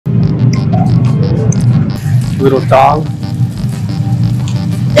Little dog.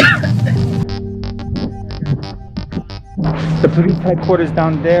 The police headquarters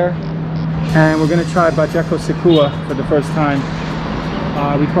down there, and we're gonna try Bajeko Sekua for the first time.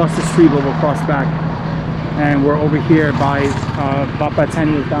 We crossed the street, but we'll cross back, and we're over here by Bapa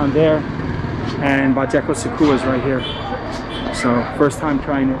Tani is down there, and Bajeko Sekua is right here. So first time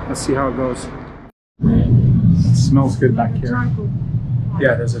trying it. Let's see how it goes. It smells good back here.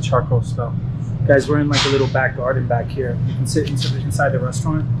 Yeah, there's a charcoal smell. Guys, we're in like a little back garden back here. You can sit inside the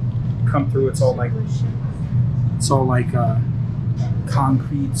restaurant, come through. It's all like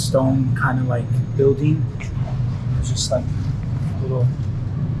concrete, stone kind of like building. There's just like a little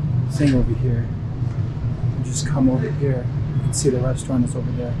thing over here. You just come over here. You can see the restaurant is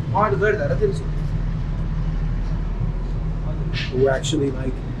over there. We're actually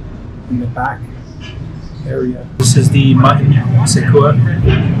like in the back area. This is the mutton sekua.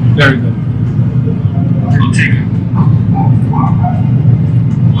 Very good.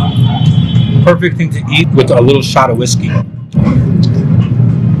 Perfect thing to eat with a little shot of whiskey.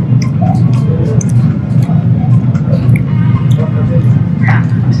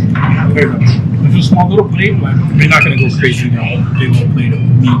 Very good. It's a small little plate, but we're not going to go crazy now. Big little plate of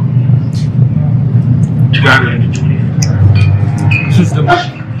meat.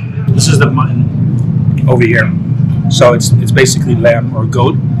 This is the mutton over here. So it's basically lamb or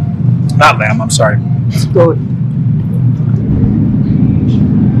goat. Not lamb, I'm sorry. It's goat.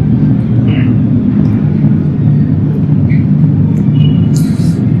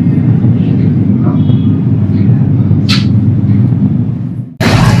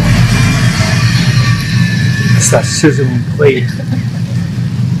 It's that sizzling plate.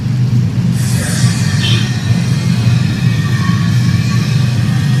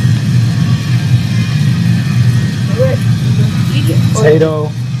 Potato,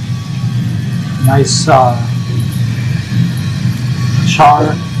 nice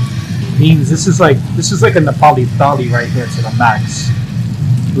char, beans. This is like a Nepali thali right here to the max.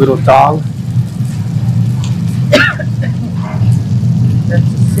 Little dal.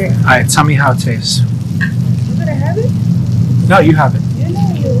 All right, tell me how it tastes. You gonna have it? No, you have it. You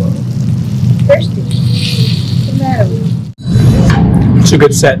know you're thirsty. What's the matter with you? It's a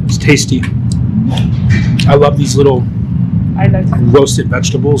good set. It's tasty. I love these little roasted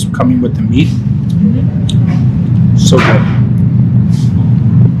vegetables coming with the meat. So good.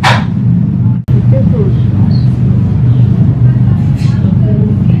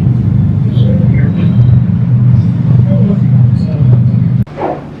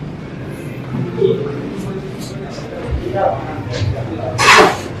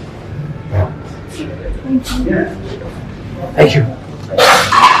 Thank you.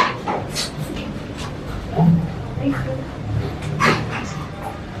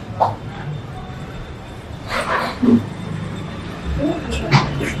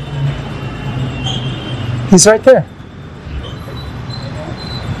 He's right there.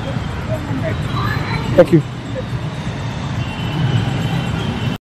 Thank you.